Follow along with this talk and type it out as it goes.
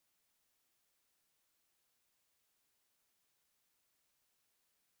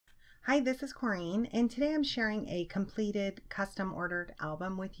Hi, this is Corrine, and today I'm sharing a completed custom ordered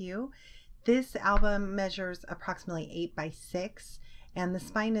album with you. This album measures approximately 8 by 6, and the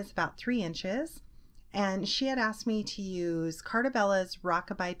spine is about 3 inches. And she had asked me to use Carta's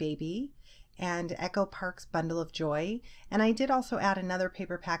Rockabye Baby and Echo Park's Bundle of Joy. And I did also add another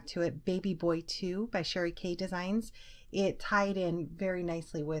paper pack to it, Baby Boy 2 by Sherry K Designs. It tied in very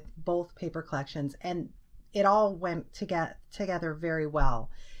nicely with both paper collections, and it all went together very well.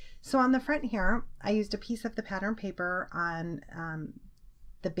 So on the front here, I used a piece of the pattern paper on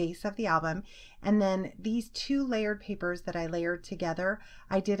the base of the album, and then these 2 layered papers that I layered together,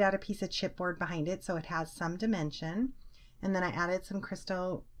 I did add a piece of chipboard behind it so it has some dimension, and then I added some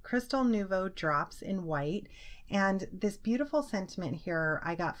Crystal Nouveau drops in white, and this beautiful sentiment here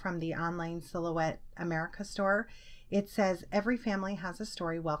I got from the online Silhouette America store. It says, "Every family has a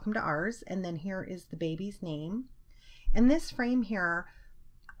story, welcome to ours," and then here is the baby's name. And this frame here,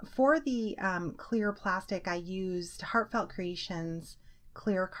 for the clear plastic, I used Heartfelt Creations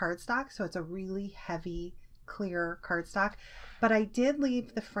clear cardstock, so it's a really heavy clear cardstock, but I did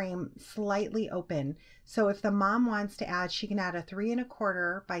leave the frame slightly open, so if the mom wants to add, she can add a 3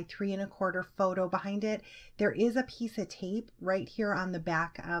 1/4 by 3 1/4 photo behind it. There is a piece of tape right here on the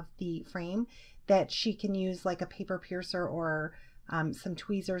back of the frame that she can use like a paper piercer or some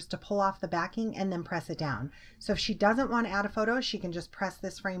tweezers to pull off the backing and then press it down. So if she doesn't want to add a photo, she can just press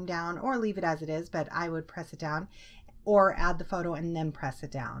this frame down or leave it as it is, but I would press it down or add the photo and then press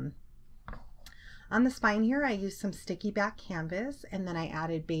it down. On the spine here, I used some sticky back canvas, and then I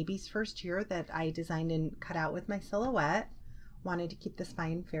added Baby's First Year that I designed and cut out with my Silhouette. Wanted to keep the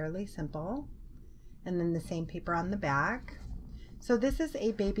spine fairly simple. And then the same paper on the back. So this is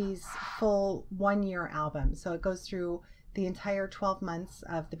a baby's full 1-year album. So it goes through the entire 12 months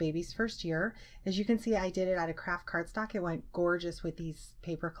of the baby's first year. As you can see, I did it out of craft cardstock. It went gorgeous with these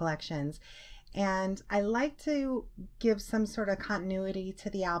paper collections. And I like to give some sort of continuity to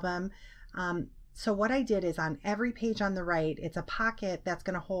the album. So what I did is on every page on the right, it's a pocket that's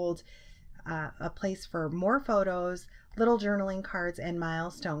going to hold a place for more photos, little journaling cards, and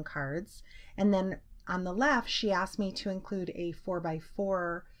milestone cards. And then on the left, she asked me to include a 4 by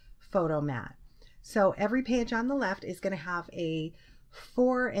 4 photo mat. So every page on the left is going to have a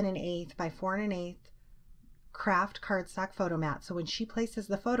 4 1/8 by 4 1/8 craft cardstock photo mat. So when she places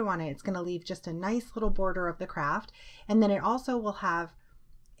the photo on it, it's going to leave just a nice little border of the craft. And then it also will have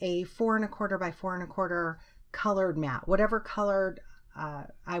a 4 1/4 by 4 1/4 colored mat, whatever colored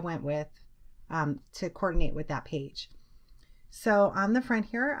I went with to coordinate with that page. So on the front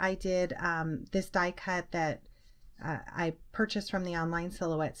here, I did this die cut that I purchased from the online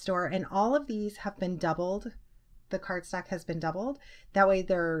Silhouette store, and all of these have been doubled. The cardstock has been doubled. That way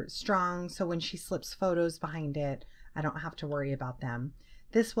they're strong, so when she slips photos behind it, I don't have to worry about them.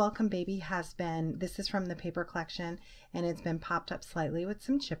 This Welcome Baby has been, this is from the paper collection, and it's been popped up slightly with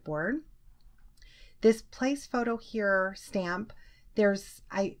some chipboard. This place photo here stamp,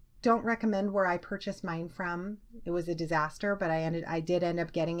 I don't recommend where I purchased mine from. It was a disaster, but I did end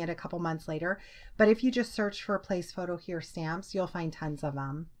up getting it a couple months later. But if you just search for place photo here stamps, you'll find tons of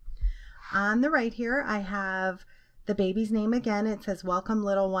them. On the right here, I have the baby's name again. It says, "Welcome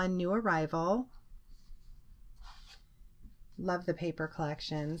little one, new arrival." Love the paper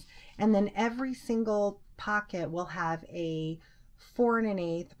collections. And then every single pocket will have a 4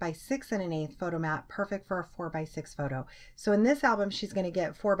 1/8 by 6 1/8 photo mat, perfect for a 4 by 6 photo. So in this album, she's going to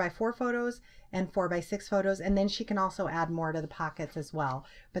get 4 by 4 photos and 4 by 6 photos, and then she can also add more to the pockets as well.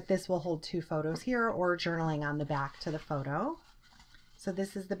 But this will hold 2 photos here or journaling on the back to the photo. So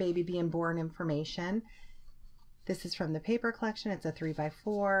this is the baby being born information. This is from the paper collection. It's a 3 by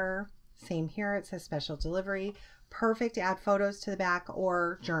 4. Same here. It says special delivery. Perfect to add photos to the back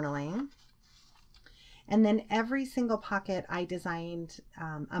or journaling. And then every single pocket I designed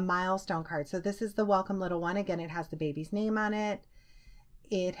a milestone card. So this is the Welcome Little One. Again, it has the baby's name on it.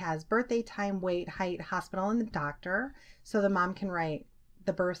 It has birthday, time, weight, height, hospital, and the doctor. So the mom can write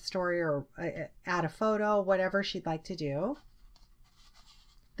the birth story or add a photo, whatever she'd like to do.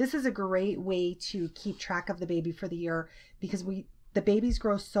 This is a great way to keep track of the baby for the year, because the babies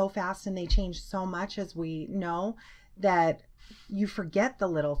grow so fast and they change so much, as we know, that you forget the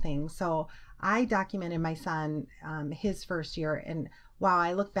little things. So I documented my son, his first year, and wow,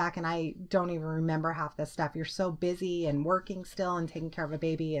 I look back and I don't even remember half the stuff. You're so busy and working still and taking care of a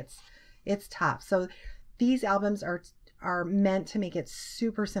baby. It's tough. So these albums are meant to make it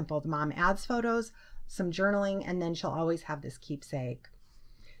super simple. The mom adds photos, some journaling, and then she'll always have this keepsake.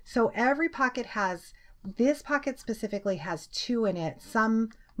 So every pocket has, this pocket specifically has 2 in it. Some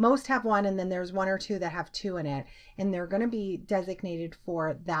most have one, and then there's one or two that have two in it, and they're going to be designated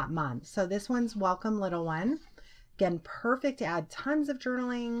for that month. So this one's Welcome Little One. Again, perfect to add tons of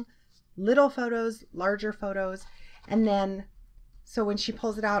journaling, little photos, larger photos. And then, so when she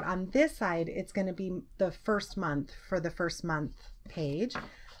pulls it out on this side, it's going to be the first month for the first month page.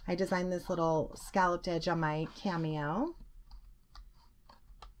 I designed this little scalloped edge on my Cameo.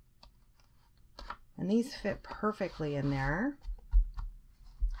 And these fit perfectly in there.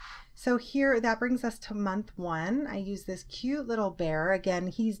 So here, that brings us to month 1. I use this cute little bear. Again,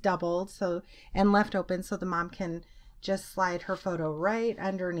 he's doubled and left open so the mom can just slide her photo right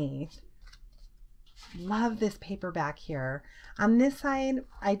underneath. Love this paper back here. On this side,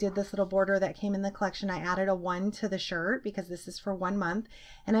 I did this little border that came in the collection. I added a 1 to the shirt because this is for 1 month.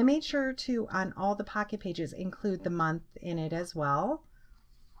 And I made sure to, on all the pocket pages, include the month in it as well.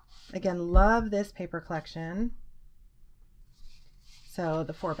 Again, love this paper collection. So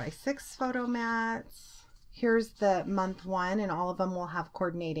the 4x6 photo mats. Here's the month 1, and all of them will have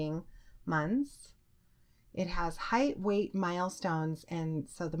coordinating months. It has height, weight, milestones, and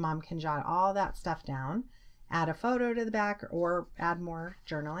so the mom can jot all that stuff down. Add a photo to the back or add more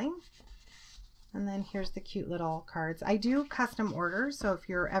journaling. And then here's the cute little cards. I do custom orders, so if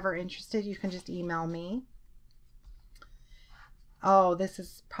you're ever interested, you can just email me. Oh, this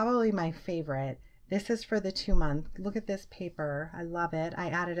is probably my favorite. This is for the 2-month. Look at this paper. I love it. I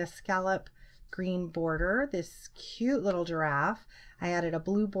added a scallop green border, this cute little giraffe. I added a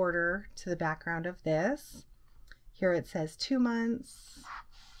blue border to the background of this. Here it says 2 months.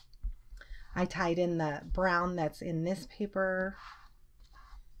 I tied in the brown that's in this paper.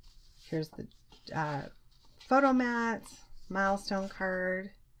 Here's the photo mat, milestone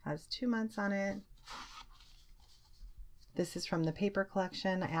card, has 2 months on it. This is from the paper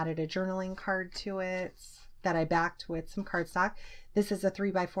collection. I added a journaling card to it that I backed with some cardstock. This is a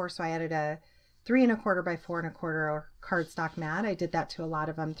 3x4, so I added a 3 1/4 by 4 1/4 cardstock mat. I did that to a lot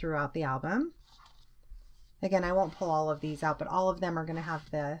of them throughout the album. Again, I won't pull all of these out, but all of them are going to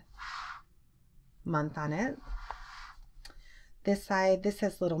have the month on it. This side, this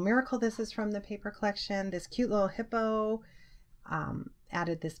says Little Miracle. This is from the paper collection. This cute little hippo.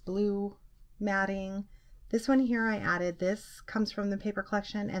 Added this blue matting. This one here I added, this comes from the paper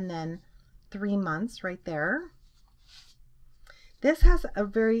collection, and then 3 months right there. This has a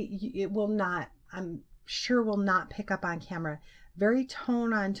it will not, I'm sure will not pick up on camera, very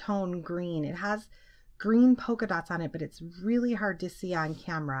tone on tone green. It has green polka dots on it, but it's really hard to see on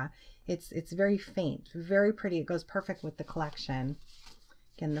camera. It's very faint, very pretty. It goes perfect with the collection.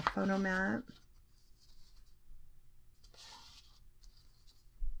 Again, the photo mat.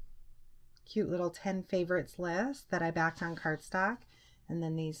 Cute little 10 favorites list that I backed on cardstock, and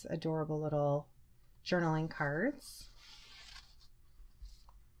then these adorable little journaling cards.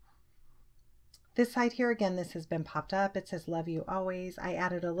 This side here, again, this has been popped up. It says Love You Always. I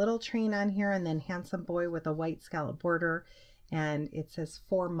added a little train on here and then Handsome Boy with a white scallop border, and it says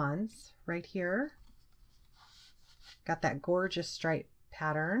 4 months right here. Got that gorgeous stripe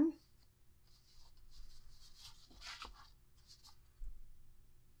pattern.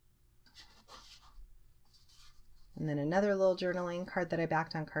 And then another little journaling card that I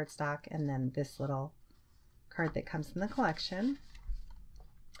backed on cardstock, and then this little card that comes in the collection.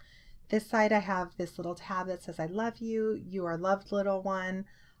 This side I have this little tab that says I love you, you are loved little one,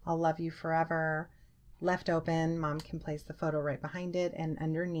 I'll love you forever. Left open, mom can place the photo right behind it and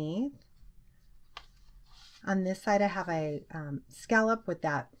underneath. On this side I have a scallop with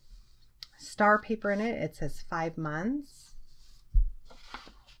that star paper in it. It says 5 months.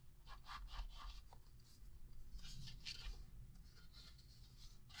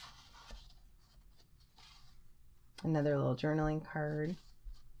 Another little journaling card.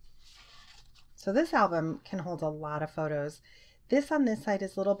 So this album can hold a lot of photos. This on this side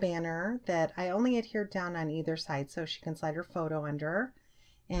is a little banner that I only adhered down on either side so she can slide her photo under.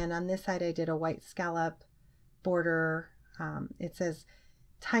 And on this side I did a white scallop border. It says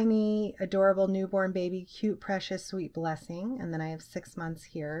tiny, adorable newborn baby, cute, precious, sweet blessing. And then I have 6 months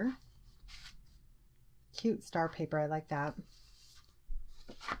here. Cute star paper, I like that.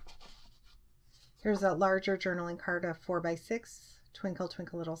 Here's a larger journaling card, a 4x6, Twinkle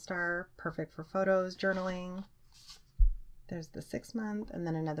Twinkle Little Star, perfect for photos, journaling. There's the 6 month, and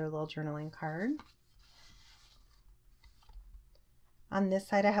then another little journaling card. On this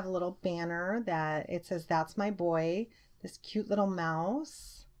side I have a little banner that it says That's My Boy, this cute little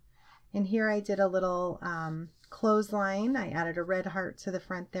mouse. And here I did a little clothesline. I added a red heart to the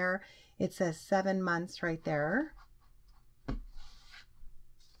front there. It says 7 months right there.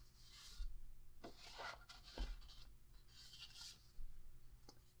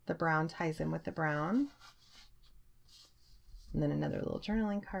 The brown ties in with the brown. And then another little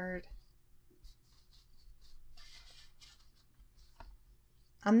journaling card.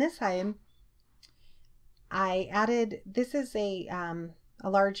 On this side, I added, this is a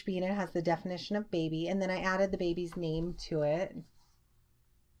large bead. It has the definition of baby, and then I added the baby's name to it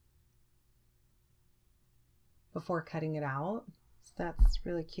before cutting it out. So that's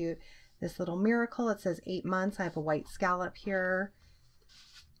really cute. This little miracle, it says 8 months. I have a white scallop here.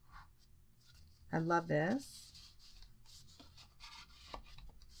 I love this.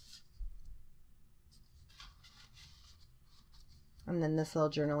 And then this little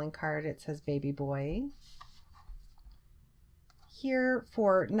journaling card, it says baby boy. Here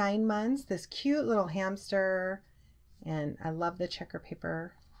for 9 months, this cute little hamster, and I love the checker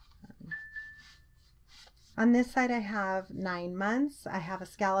paper. On this side I have 9 months, I have a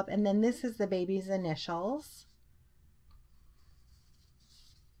scallop, and then this is the baby's initials.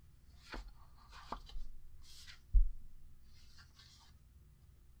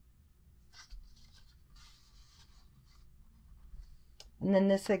 And then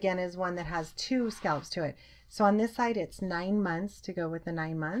this again is one that has 2 scallops to it. So on this side it's 9 months to go with the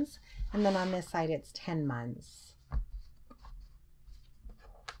 9 months. And then on this side it's 10 months.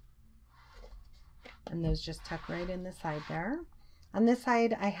 And those just tuck right in the side there. On this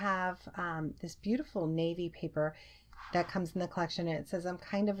side I have this beautiful navy paper that comes in the collection. It says I'm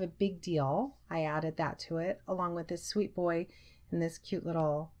kind of a big deal. I added that to it along with this sweet boy and this cute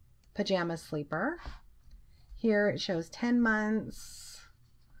little pajama sleeper. Here it shows 10 months.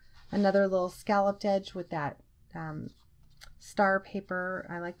 Another little scalloped edge with that star paper.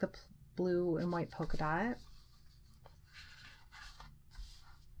 I like the blue and white polka dot.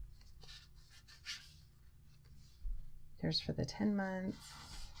 Here's for the 10 months.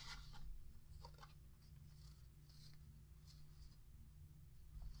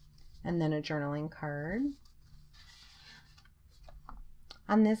 And then a journaling card.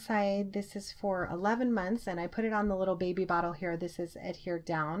 On this side, this is for 11 months, and I put it on the little baby bottle here. This is adhered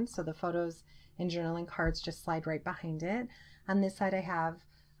down, so the photos and journaling cards just slide right behind it. On this side, I have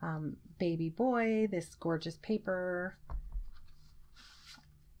baby boy, this gorgeous paper,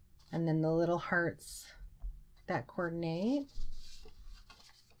 and then the little hearts that coordinate.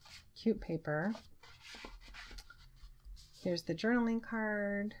 Cute paper. Here's the journaling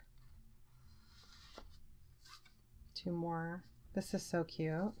card. 2 more. This is so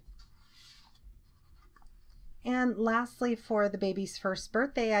cute. And lastly, for the baby's first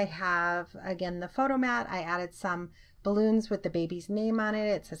birthday, I have, again, the photo mat. I added some balloons with the baby's name on it.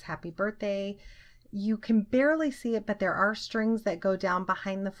 It says happy birthday. You can barely see it, but there are strings that go down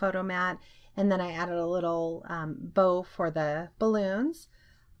behind the photo mat. And then I added a little bow for the balloons.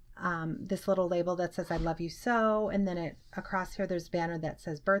 This little label that says I love you so. And then across here, there's a banner that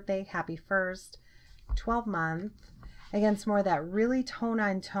says birthday, happy first, 12 month. Again, it's more of that really tone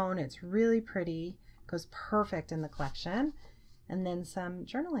on tone. It's really pretty. Goes perfect in the collection. And then some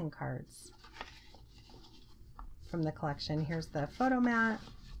journaling cards from the collection. Here's the photo mat,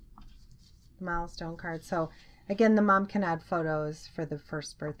 milestone card. So again, the mom can add photos for the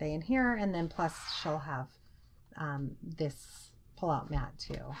first birthday in here, and then plus she'll have this pull-out mat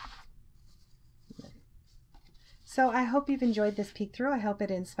too. So I hope you've enjoyed this peek through. I hope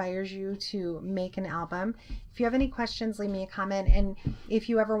it inspires you to make an album. If you have any questions, leave me a comment. And if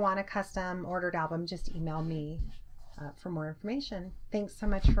you ever want a custom ordered album, just email me for more information. Thanks so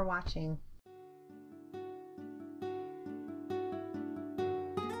much for watching.